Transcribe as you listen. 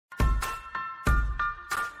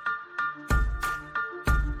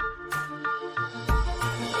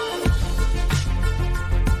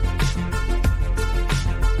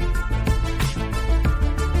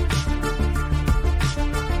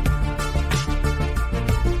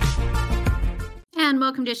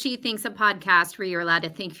welcome to She Thinks, a podcast where you're allowed to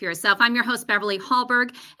think for yourself. I'm your host, Beverly Hallberg,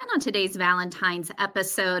 and on today's Valentine's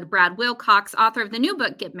episode, Brad Wilcox, author of the new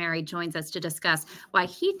book, Get Married, joins us to discuss why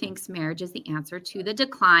he thinks marriage is the answer to the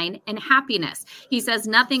decline in happiness. He says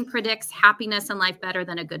nothing predicts happiness in life better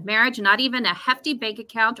than a good marriage, not even a hefty bank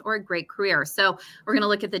account or a great career. So we're going to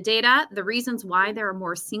look at the data, the reasons why there are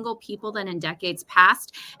more single people than in decades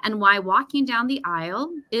past, and why walking down the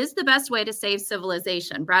aisle is the best way to save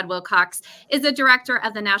civilization. Brad Wilcox is a director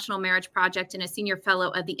of the National Marriage Project and a senior fellow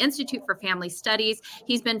of the Institute for Family Studies.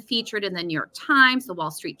 He's been featured in the New York Times, the Wall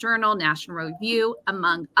Street Journal, National Review,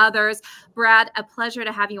 among others. Brad, a pleasure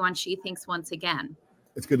to have you on She Thinks once again.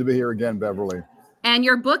 It's good to be here again, Beverly. And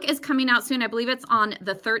your book is coming out soon. I believe it's on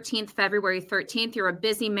the 13th, February 13th. You're a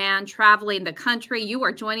busy man traveling the country. You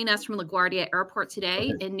are joining us from LaGuardia Airport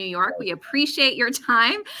today in New York. We appreciate your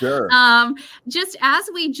time. Sure. Just as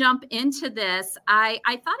we jump into this, I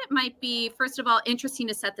thought it might be, first of all, interesting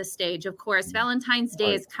to set the stage. Of course, Valentine's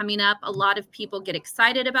Day is coming up. A lot of people get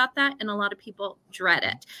excited about that, and a lot of people dread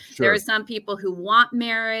it. Sure. There are some people who want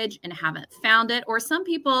marriage and haven't found it, or some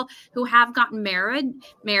people who have gotten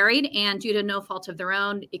married and due to no fault of their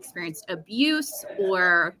own experienced abuse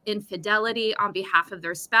or infidelity on behalf of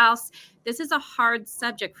their spouse. This is a hard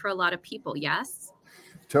subject for a lot of people, yes?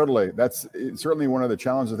 Totally. That's certainly one of the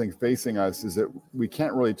challenges I think facing us is that we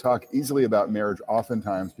can't really talk easily about marriage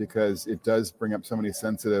oftentimes because it does bring up so many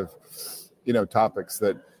sensitive, topics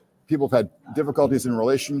that people have had difficulties in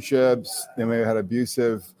relationships. They may have had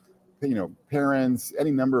abusive, parents,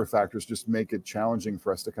 any number of factors just make it challenging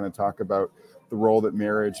for us to kind of talk about the role that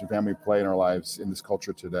marriage and family play in our lives in this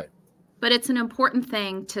culture today. But it's an important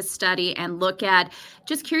thing to study and look at.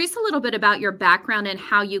 Just curious a little bit about your background and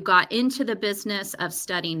how you got into the business of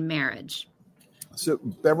studying marriage. So,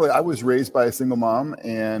 Beverly, I was raised by a single mom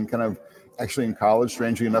and kind of actually in college,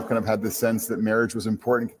 strangely enough, kind of had the sense that marriage was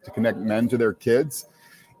important to connect men to their kids.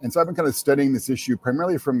 And so I've been kind of studying this issue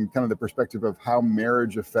primarily from kind of the perspective of how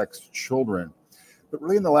marriage affects children. But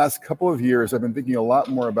really in the last couple of years, I've been thinking a lot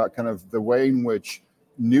more about kind of the way in which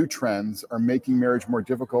new trends are making marriage more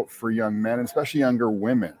difficult for young men, and especially younger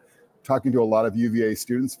women. Talking to a lot of UVA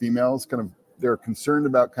students, females, they're concerned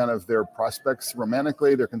about kind of their prospects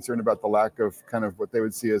romantically. They're concerned about the lack of kind of what they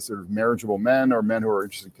would see as sort of marriageable men or men who are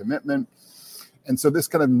interested in commitment. And so this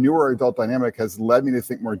kind of newer adult dynamic has led me to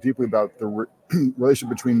think more deeply about the relationship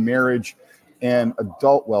between marriage and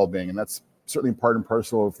adult well-being. And that's certainly part and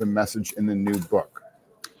parcel of the message in the new book.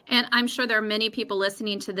 And I'm sure there are many people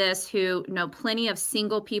listening to this who know plenty of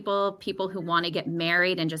single people who want to get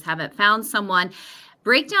married and just haven't found someone.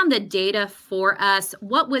 Break down the data for us.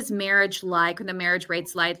 What was marriage like, or the marriage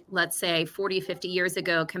rates like, let's say 40, 50 years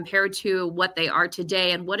ago compared to what they are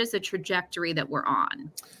today? And what is the trajectory that we're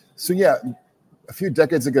on? So yeah, a few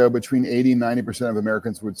decades ago, between 80 and 90% of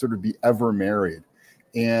Americans would sort of be ever married.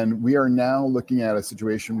 And we are now looking at a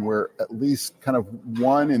situation where at least kind of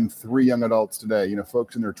 1 in 3 young adults today,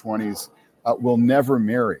 folks in their 20s, will never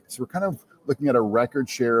marry. So we're kind of looking at a record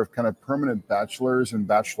share of kind of permanent bachelors and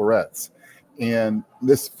bachelorettes. And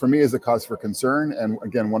this, for me, is a cause for concern. And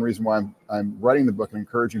again, one reason why I'm writing the book and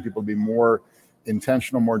encouraging people to be more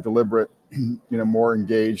intentional, more deliberate, more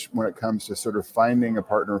engaged when it comes to sort of finding a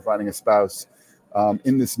partner, finding a spouse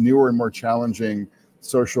in this newer and more challenging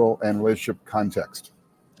social and relationship context.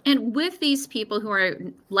 And with these people who are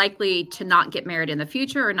likely to not get married in the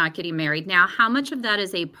future or not getting married now, how much of that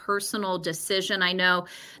is a personal decision? I know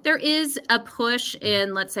there is a push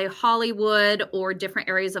in, let's say, Hollywood or different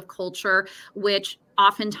areas of culture, which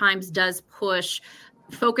oftentimes does push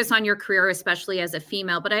focus on your career, especially as a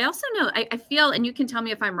female. But I also know, I feel, and you can tell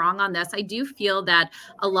me if I'm wrong on this, I do feel that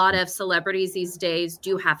a lot of celebrities these days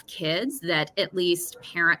do have kids, that at least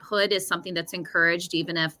parenthood is something that's encouraged,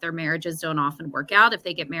 even if their marriages don't often work out, if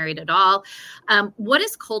they get married at all. What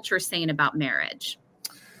is culture saying about marriage?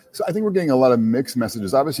 So I think we're getting a lot of mixed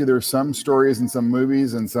messages. Obviously, there are some stories and some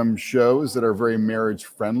movies and some shows that are very marriage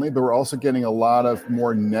friendly, but we're also getting a lot of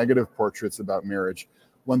more negative portraits about marriage.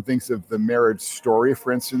 One thinks of The Marriage Story,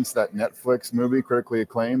 for instance, that Netflix movie, critically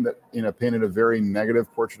acclaimed, that painted a very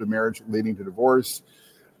negative portrait of marriage leading to divorce.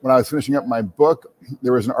 When I was finishing up my book,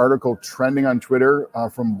 there was an article trending on Twitter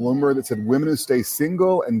from Bloomberg that said women who stay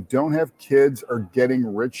single and don't have kids are getting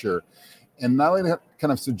richer. And not only that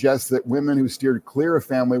kind of suggests that women who steered clear of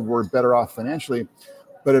family were better off financially,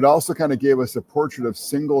 but it also kind of gave us a portrait of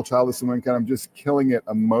single childless women kind of just killing it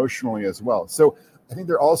emotionally as well. So I think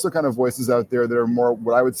there are also kind of voices out there that are more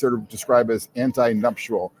what I would sort of describe as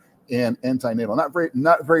anti-nuptial and anti-natal,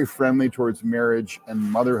 not very friendly towards marriage and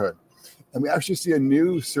motherhood. And we actually see a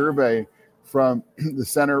new survey from the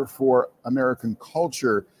Center for American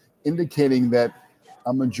Culture indicating that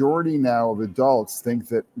a majority now of adults think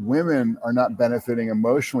that women are not benefiting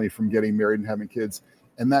emotionally from getting married and having kids.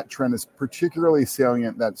 And that trend is particularly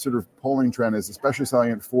salient. That sort of polling trend is especially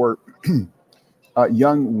salient for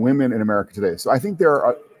young women in America today. So I think there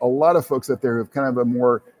are a lot of folks out there who have kind of a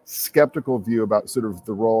more skeptical view about sort of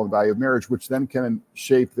the role and value of marriage, which then can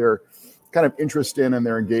shape their kind of interest in and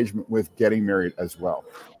their engagement with getting married as well.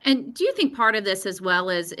 And do you think part of this as well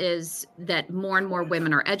is that more and more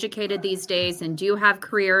women are educated these days and do have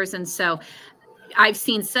careers? And so I've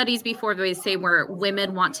seen studies before where they say where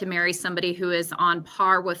women want to marry somebody who is on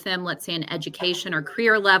par with them, let's say in education or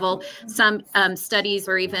career level. Some studies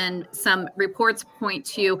or even some reports point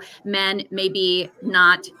to men maybe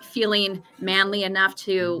not feeling manly enough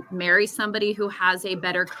to marry somebody who has a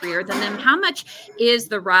better career than them. How much is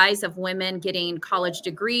the rise of women getting college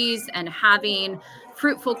degrees and having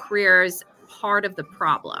fruitful careers part of the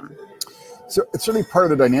problem? So it's certainly part of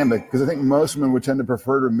the dynamic, because I think most women would tend to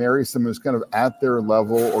prefer to marry someone who's kind of at their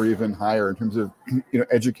level or even higher in terms of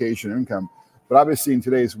education, income. But obviously in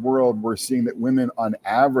today's world, we're seeing that women on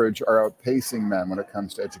average are outpacing men when it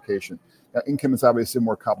comes to education. Now, income is obviously a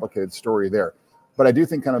more complicated story there. But I do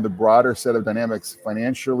think kind of the broader set of dynamics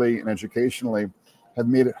financially and educationally have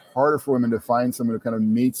made it harder for women to find someone who kind of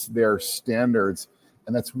meets their standards.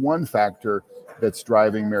 And that's one factor that's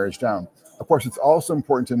driving marriage down. Of course, it's also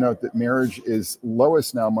important to note that marriage is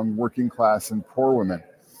lowest now among working class and poor women.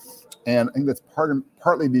 And I think that's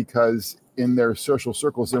partly because in their social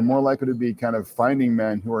circles, they're more likely to be kind of finding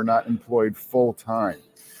men who are not employed full time.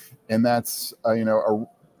 And that's,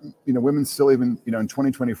 women still even, in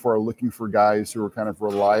 2024 are looking for guys who are kind of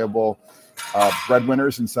reliable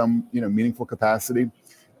breadwinners in some, meaningful capacity.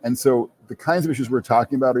 And so the kinds of issues we're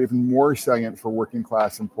talking about are even more salient for working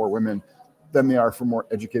class and poor women than they are for more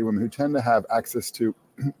educated women, who tend to have access to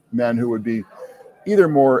men who would be either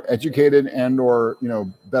more educated and or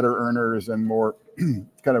better earners and more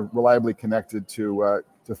kind of reliably connected to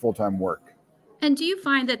full-time work. And do you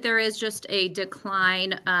find that there is just a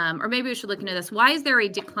decline, or maybe we should look into this? Why is there a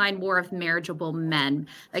decline more of marriageable men?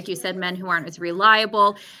 Like you said, men who aren't as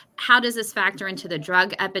reliable. How does this factor into the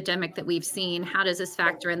drug epidemic that we've seen? How does this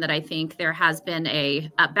factor in that I think there has been a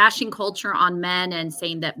bashing culture on men and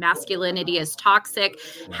saying that masculinity is toxic?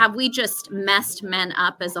 Have we just messed men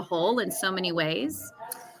up as a whole in so many ways?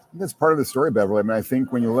 That's part of the story, Beverly. I mean, I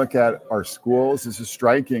think when you look at our schools, this is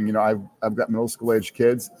striking. I've got middle school age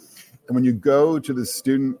kids. And when you go to the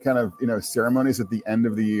student kind of, ceremonies at the end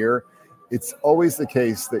of the year, it's always the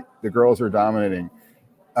case that the girls are dominating.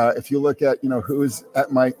 If you look at, who's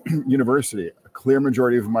at my university, a clear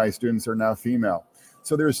majority of my students are now female.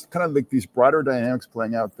 So there's kind of like these broader dynamics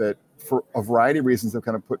playing out that for a variety of reasons have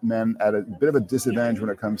kind of put men at a bit of a disadvantage when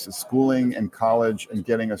it comes to schooling and college and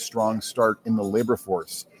getting a strong start in the labor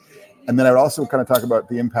force. And then I would also kind of talk about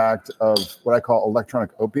the impact of what I call electronic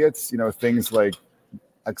opiates, things like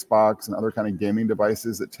Xbox and other kind of gaming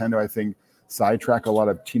devices that tend to, I think, sidetrack a lot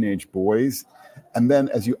of teenage boys. And then,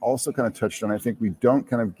 as you also kind of touched on, I think we don't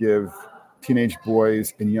kind of give teenage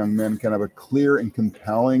boys and young men kind of a clear and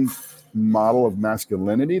compelling model of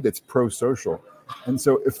masculinity that's pro-social. And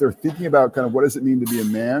so if they're thinking about kind of what does it mean to be a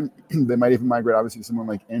man, they might even migrate, obviously, to someone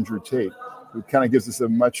like Andrew Tate, who kind of gives us a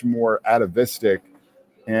much more atavistic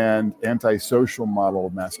and antisocial model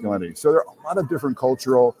of masculinity. So there are a lot of different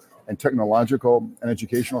cultural and technological and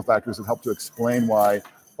educational factors that help to explain why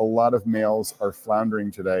a lot of males are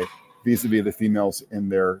floundering today vis-a-vis the females in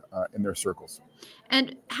their circles.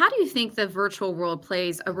 And how do you think the virtual world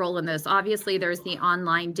plays a role in this? Obviously, there's the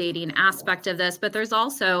online dating aspect of this, but there's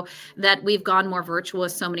also that we've gone more virtual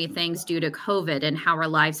with so many things due to COVID and how our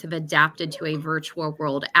lives have adapted to a virtual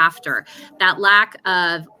world after. That lack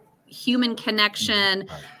of human connection,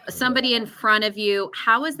 somebody in front of you,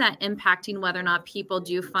 how is that impacting whether or not people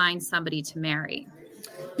do find somebody to marry?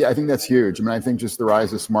 Yeah, I think that's huge. I mean, I think just the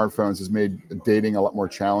rise of smartphones has made dating a lot more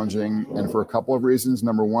challenging, and for a couple of reasons.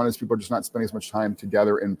 Number one is people are just not spending as much time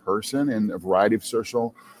together in person in a variety of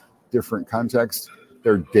social different contexts.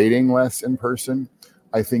 They're dating less in person.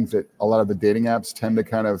 I think that a lot of the dating apps tend to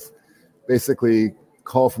kind of basically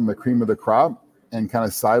call from the cream of the crop and kind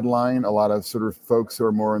of sideline a lot of sort of folks who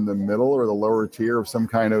are more in the middle or the lower tier of some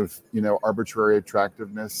kind of, arbitrary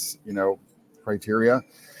attractiveness, criteria.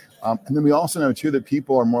 And then we also know, too, that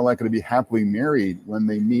people are more likely to be happily married when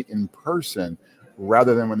they meet in person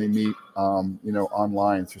rather than when they meet,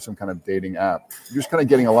 online through some kind of dating app. You're just kind of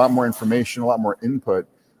getting a lot more information, a lot more input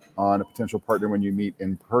on a potential partner when you meet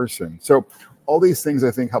in person. So all these things,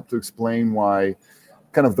 I think, help to explain why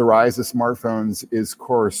kind of the rise of smartphones is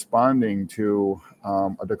corresponding to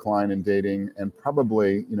a decline in dating and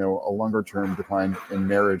probably, a longer term decline in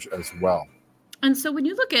marriage as well. And so when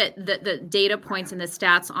you look at the data points and the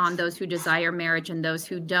stats on those who desire marriage and those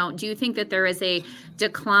who don't, do you think that there is a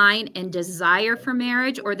decline in desire for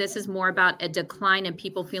marriage, or this is more about a decline in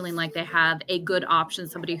people feeling like they have a good option,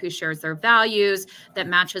 somebody who shares their values, that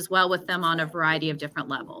matches well with them on a variety of different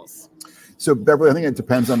levels? So Beverly, I think it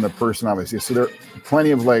depends on the person, obviously. So there are plenty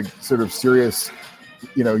of like sort of serious,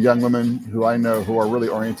 young women who I know who are really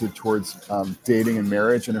oriented towards dating and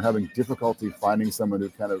marriage, and they're having difficulty finding someone who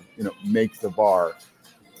kind of, make the bar.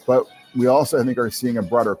 But we also, I think, are seeing a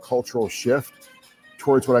broader cultural shift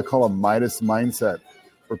towards what I call a Midas mindset,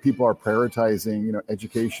 where people are prioritizing,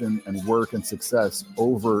 education and work and success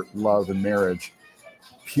over love and marriage.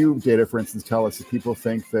 Pew data, for instance, tell us that people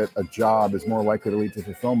think that a job is more likely to lead to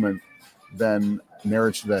fulfillment than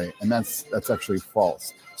marriage today, and that's actually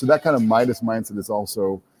false. So that kind of Midas mindset is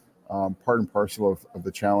also part and parcel of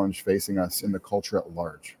the challenge facing us in the culture at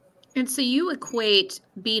large. And so you equate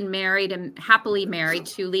being married and happily married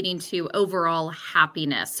to leading to overall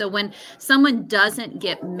happiness. So when someone doesn't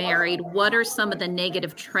get married, what are some of the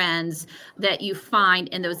negative trends that you find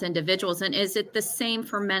in those individuals? And is it the same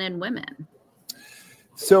for men and women?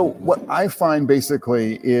 So what I find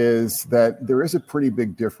basically is that there is a pretty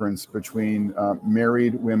big difference between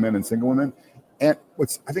married women and single women. And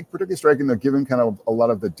what's, I think, particularly striking, though, given kind of a lot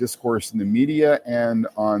of the discourse in the media and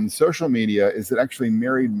on social media, is that actually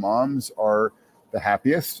married moms are the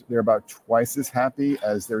happiest. They're about twice as happy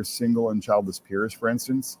as their single and childless peers, for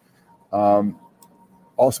instance. Also,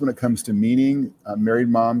 when it comes to meaning, married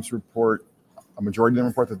moms report, a majority of them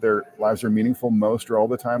report that their lives are meaningful most or all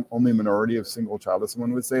the time. Only a minority of single childless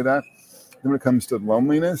women would say that. Then when it comes to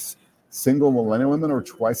loneliness, single millennial women are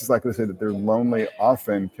twice as likely to say that they're lonely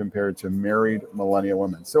often compared to married millennial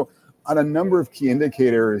women. So on a number of key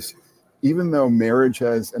indicators, even though marriage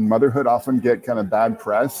and motherhood often get kind of bad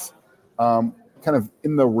press, kind of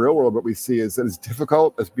in the real world, what we see is that as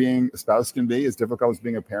difficult as being a spouse can be, as difficult as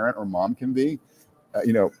being a parent or mom can be,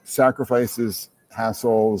 sacrifices,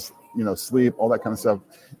 hassles, sleep, all that kind of stuff.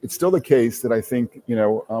 It's still the case that I think,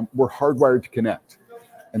 we're hardwired to connect.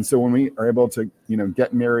 And so when we are able to,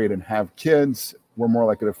 get married and have kids, we're more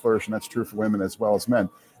likely to flourish. And that's true for women as well as men.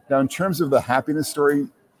 Now, in terms of the happiness story,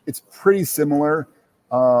 it's pretty similar.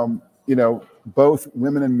 Both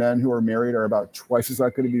women and men who are married are about twice as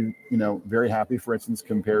likely to be, very happy, for instance,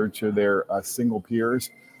 compared to their single peers.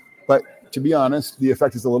 But to be honest, the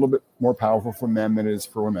effect is a little bit more powerful for men than it is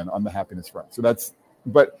for women on the happiness front.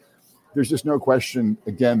 But there's just no question,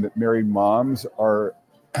 again, that married moms are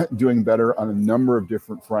doing better on a number of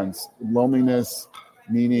different fronts: loneliness,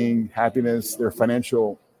 meaning, happiness, their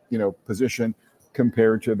financial, position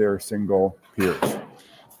compared to their single peers.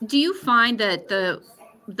 Do you find that the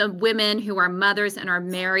women who are mothers and are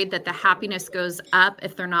married, that the happiness goes up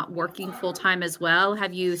if they're not working full time as well?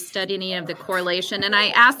 Have you studied any of the correlation? And I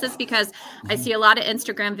ask this because I see a lot of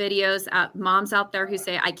Instagram videos, moms out there who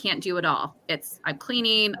say, I can't do it all. I'm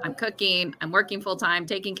cleaning, I'm cooking, I'm working full time,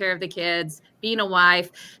 taking care of the kids, being a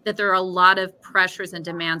wife, that there are a lot of pressures and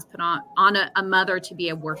demands put on a mother to be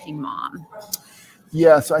a working mom.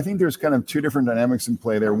 Yeah, so I think there's kind of two different dynamics in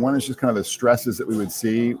play there. One is just kind of the stresses that we would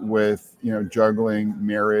see with, juggling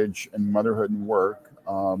marriage and motherhood and work.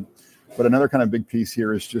 But another kind of big piece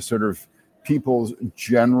here is just sort of people's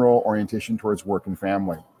general orientation towards work and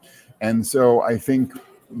family. And so I think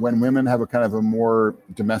when women have a kind of a more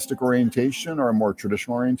domestic orientation or a more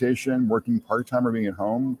traditional orientation, working part-time or being at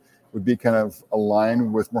home would be kind of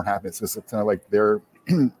aligned with more happiness. It's kind of like their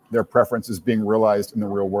preference is being realized in the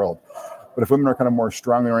real world. But if women are kind of more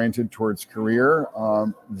strongly oriented towards career,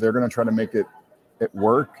 they're going to try to make it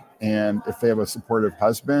work. And if they have a supportive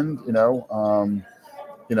husband, then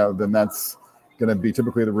that's going to be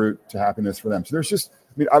typically the route to happiness for them. So there's just,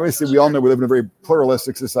 obviously we all know we live in a very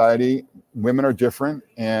pluralistic society. Women are different.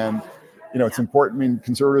 And, it's important.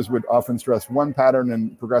 Conservatives would often stress one pattern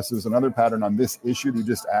and progressives another pattern on this issue that you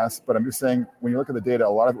just asked. But I'm just saying, when you look at the data, a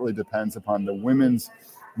lot of it really depends upon the women's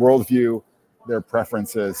worldview, their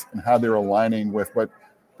preferences, and how they're aligning with what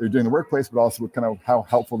they're doing in the workplace, but also with kind of how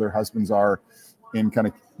helpful their husbands are in kind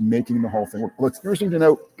of making the whole thing work. Well, it's interesting to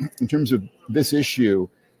note in terms of this issue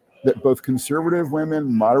that both conservative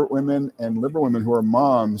women, moderate women, and liberal women who are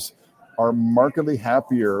moms are markedly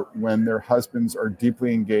happier when their husbands are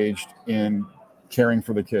deeply engaged in caring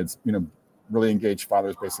for the kids, really engaged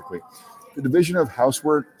fathers, basically. The division of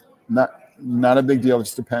housework, not a big deal. It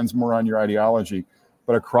just depends more on your ideology.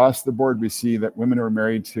 But across the board, we see that women who are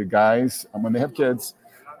married to guys, when they have kids,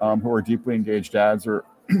 who are deeply engaged dads, are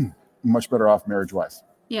much better off marriage-wise.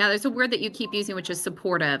 Yeah, there's a word that you keep using, which is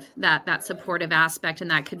supportive, that supportive aspect. And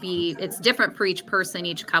that could be, it's different for each person,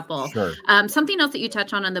 each couple. Sure. Something else that you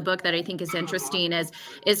touch on in the book that I think is interesting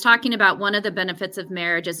is talking about one of the benefits of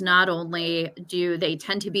marriage is not only do they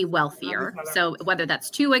tend to be wealthier, so whether that's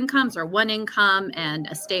two incomes or one income and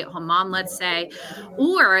a stay-at-home mom, let's say,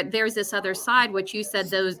 or there's this other side, which you said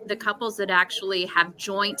the couples that actually have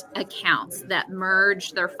joint accounts that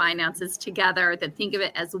merge their finances together, that think of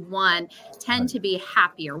it as one, tend to be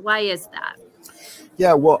happier. Why is that?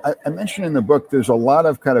 Yeah, well, I mentioned in the book, there's a lot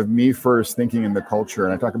of kind of me first thinking in the culture.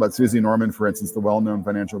 And I talk about Susie Norman, for instance, the well-known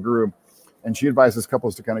financial guru, and she advises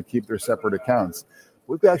couples to kind of keep their separate accounts.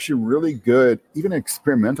 We've got actually really good, even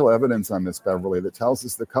experimental evidence on this, Beverly, that tells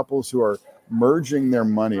us the couples who are merging their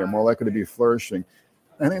money are more likely to be flourishing.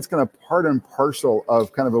 I think it's kind of part and parcel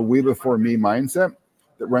of kind of a we before me mindset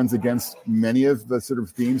that runs against many of the sort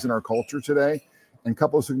of themes in our culture today. And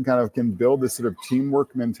couples who can build this sort of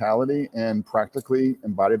teamwork mentality and practically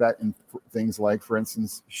embody that in things like, for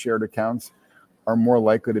instance, shared accounts are more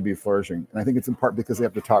likely to be flourishing. And I think it's in part because they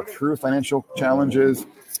have to talk through financial challenges,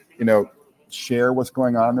 share what's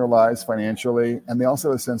going on in their lives financially. And they also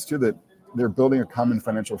have a sense too that they're building a common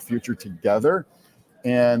financial future together.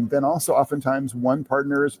 And then also oftentimes one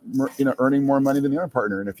partner is, earning more money than the other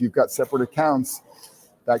partner. And if you've got separate accounts,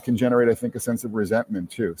 that can generate, I think, a sense of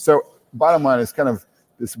resentment too. So bottom line is kind of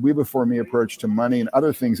this we before me approach to money and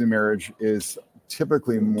other things in marriage is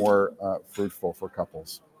typically more fruitful for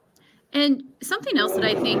couples. And something else that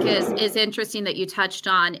I think is interesting that you touched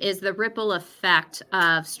on is the ripple effect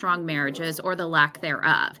of strong marriages or the lack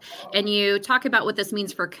thereof. And you talk about what this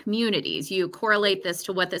means for communities. You correlate this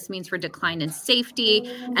to what this means for decline in safety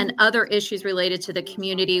and other issues related to the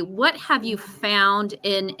community. What have you found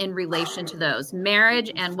in relation to those,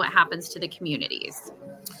 marriage and what happens to the communities?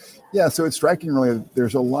 Yeah, so it's striking really.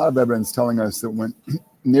 There's a lot of evidence telling us that when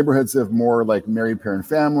neighborhoods have more like married parent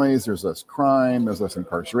families, there's less crime, there's less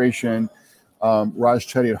incarceration. Raj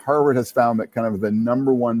Chetty at Harvard has found that kind of the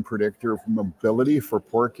number one predictor of mobility for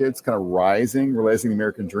poor kids kind of rising, realizing the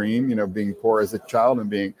American dream, being poor as a child and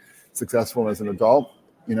being successful as an adult.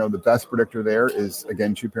 The best predictor there is,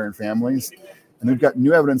 again, two-parent families. And we've got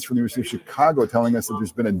new evidence from the University of Chicago telling us that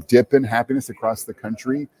there's been a dip in happiness across the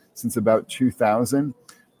country since about 2000.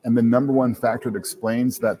 And the number one factor that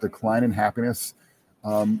explains that decline in happiness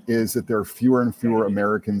is that there are fewer and fewer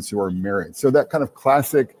Americans who are married. So that kind of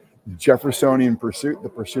classic Jeffersonian pursuit, the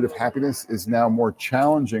pursuit of happiness, is now more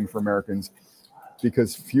challenging for Americans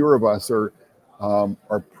because fewer of us are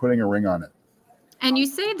putting a ring on it. And you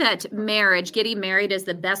say that getting married is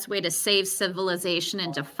the best way to save civilization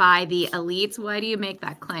and defy the elites. Why do you make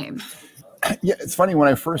that claim? Yeah, it's funny. When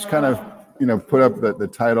I first kind of put up the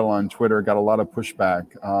title on Twitter, got a lot of pushback,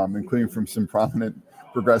 including from some prominent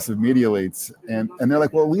progressive media elites. And they're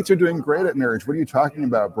like, well, elites are doing great at marriage. What are you talking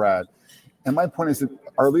about, Brad? And my point is that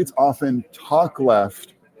our elites often talk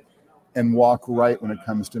left and walk right when it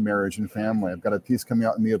comes to marriage and family. I've got a piece coming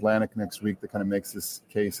out in The Atlantic next week that kind of makes this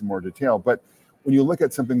case in more detail. But when you look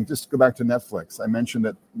at something, just go back to Netflix. I mentioned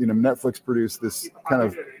that Netflix produced this kind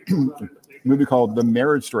of movie called The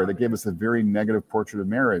Marriage Story that gave us a very negative portrait of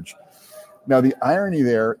marriage. Now, the irony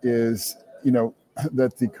there is,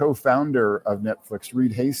 that the co-founder of Netflix,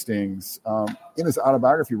 Reed Hastings, in his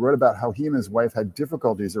autobiography, wrote about how he and his wife had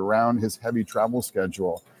difficulties around his heavy travel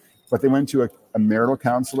schedule. But they went to a marital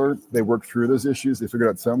counselor. They worked through those issues. They figured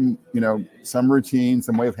out some routine,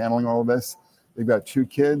 some way of handling all of this. They've got 2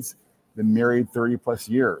 kids, been married 30 plus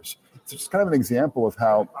years. It's just kind of an example of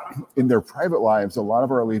how in their private lives, a lot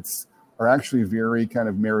of our elites are actually very kind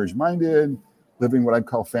of marriage minded, living what I'd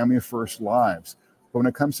call family first lives. But when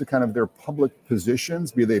it comes to kind of their public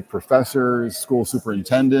positions, be they professors, school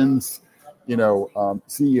superintendents,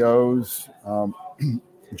 CEOs,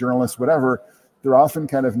 journalists, whatever, they're often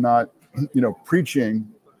kind of not, preaching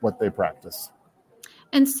what they practice.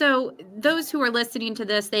 And so those who are listening to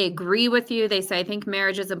this, they agree with you. They say, I think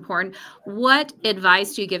marriage is important. What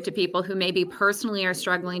advice do you give to people who maybe personally are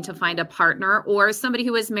struggling to find a partner, or somebody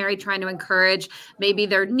who is married trying to encourage maybe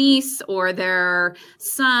their niece or their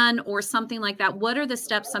son or something like that? What are the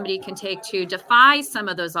steps somebody can take to defy some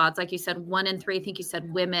of those odds? Like you said, 1 in 3, I think you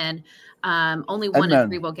said women, only 1 in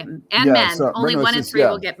 3 will get, men, so only 1 in 3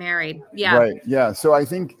 will get married. Yeah. Right. Yeah. So I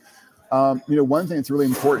think, one thing that's really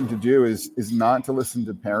important to do is not to listen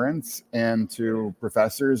to parents and to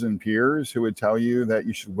professors and peers who would tell you that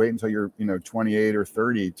you should wait until you're, 28 or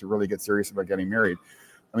 30 to really get serious about getting married.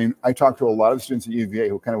 I mean, I talk to a lot of students at UVA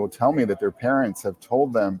who kind of will tell me that their parents have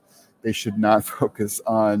told them they should not focus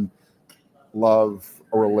on love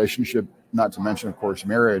or relationship not to mention, of course,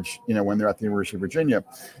 marriage, when they're at the University of Virginia.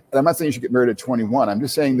 And I'm not saying you should get married at 21. I'm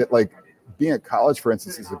just saying that, like, being at college, for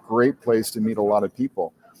instance, is a great place to meet a lot of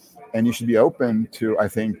people. And you should be open to, I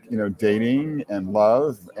think, dating and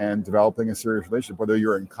love and developing a serious relationship, whether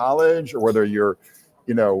you're in college or whether you're,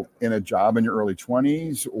 in a job in your early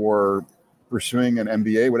 20s or pursuing an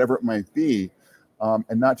MBA, whatever it might be,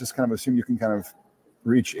 and not just kind of assume you can kind of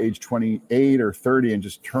reach age 28 or 30 and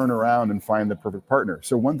just turn around and find the perfect partner.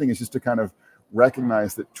 So one thing is just to kind of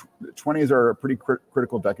recognize that 20s are a pretty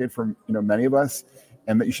critical decade for many of us,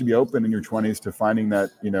 and that you should be open in your 20s to finding that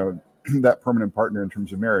that permanent partner in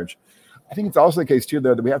terms of marriage. I think it's also the case too,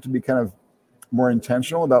 though, that we have to be kind of more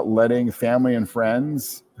intentional about letting family and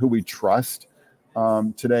friends who we trust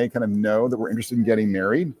today kind of know that we're interested in getting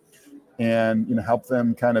married, and help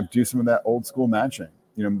them kind of do some of that old school matching,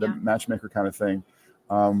 the matchmaker kind of thing.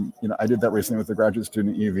 I did that recently with a graduate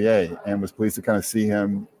student at UVA, and was pleased to kind of see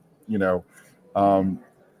him, in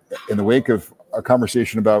the wake of a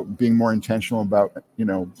conversation about being more intentional about,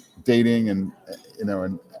 dating and, in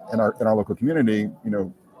our local community,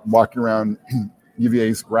 walking around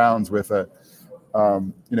UVA's grounds with a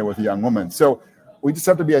young woman. So we just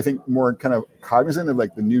have to be, I think, more kind of cognizant of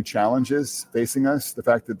like the new challenges facing us, the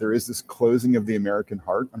fact that there is this closing of the American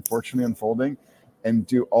heart, unfortunately, unfolding, and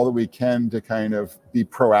do all that we can to kind of be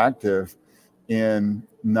proactive in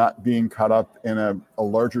not being caught up in a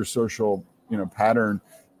larger social, pattern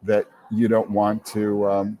that you don't want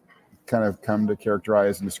to kind of come to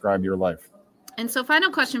characterize and describe your life. And so final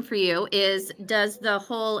question for you is, does the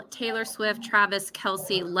whole Taylor Swift, Travis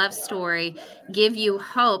Kelce love story give you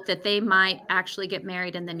hope that they might actually get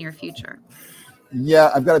married in the near future? Yeah,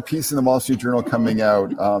 I've got a piece in the Wall Street Journal coming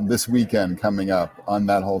out this weekend coming up on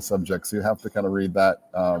that whole subject. So you have to kind of read that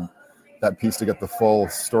piece to get the full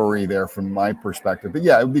story there from my perspective. But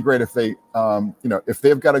yeah, it would be great if they, if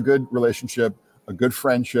they've got a good relationship, a good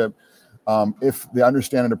friendship, if they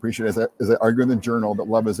understand and appreciate, as I argue in the Journal, that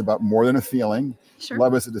love is about more than a feeling. Sure.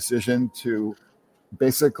 Love is a decision to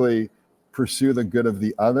basically pursue the good of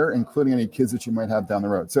the other, including any kids that you might have down the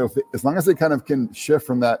road. So as long as they kind of can shift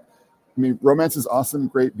from that, I mean, romance is awesome,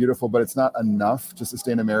 great, beautiful, but it's not enough to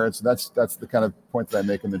sustain a marriage. So that's the kind of point that I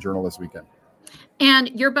make in the Journal this weekend. And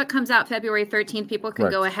your book comes out February 13th. People can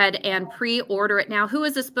go ahead and pre-order it now. Who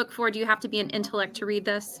is this book for? Do you have to be an intellect to read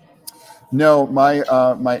this? No, my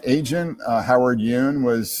agent, Howard Yoon,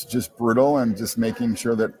 was just brutal and just making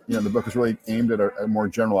sure that, the book is really aimed at a more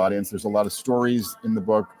general audience. There's a lot of stories in the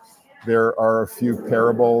book. There are a few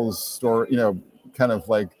parables, kind of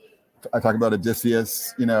like I talk about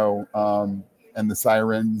Odysseus, and the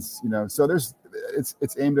sirens, so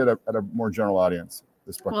it's aimed at a more general audience.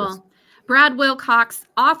 This book is. Brad Wilcox,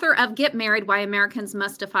 author of Get Married, Why Americans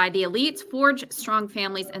Must Defy the Elites, Forge Strong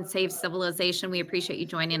Families, and Save Civilization. We appreciate you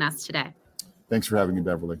joining us today. Thanks for having me,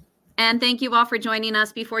 Beverly. And thank you all for joining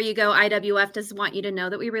us. Before you go, IWF does want you to know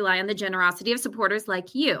that we rely on the generosity of supporters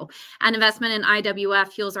like you. An investment in IWF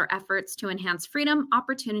fuels our efforts to enhance freedom,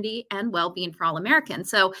 opportunity, and well-being for all Americans.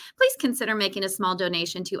 So please consider making a small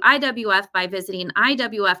donation to IWF by visiting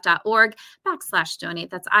iwf.org/donate.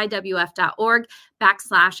 That's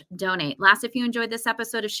iwf.org/donate. Last, if you enjoyed this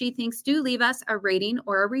episode of She Thinks, do leave us a rating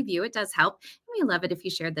or a review. It does help. We love it if you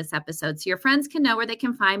shared this episode so your friends can know where they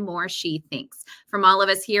can find more She Thinks. From all of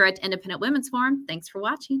us here at Independent Women's Forum, thanks for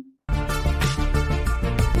watching.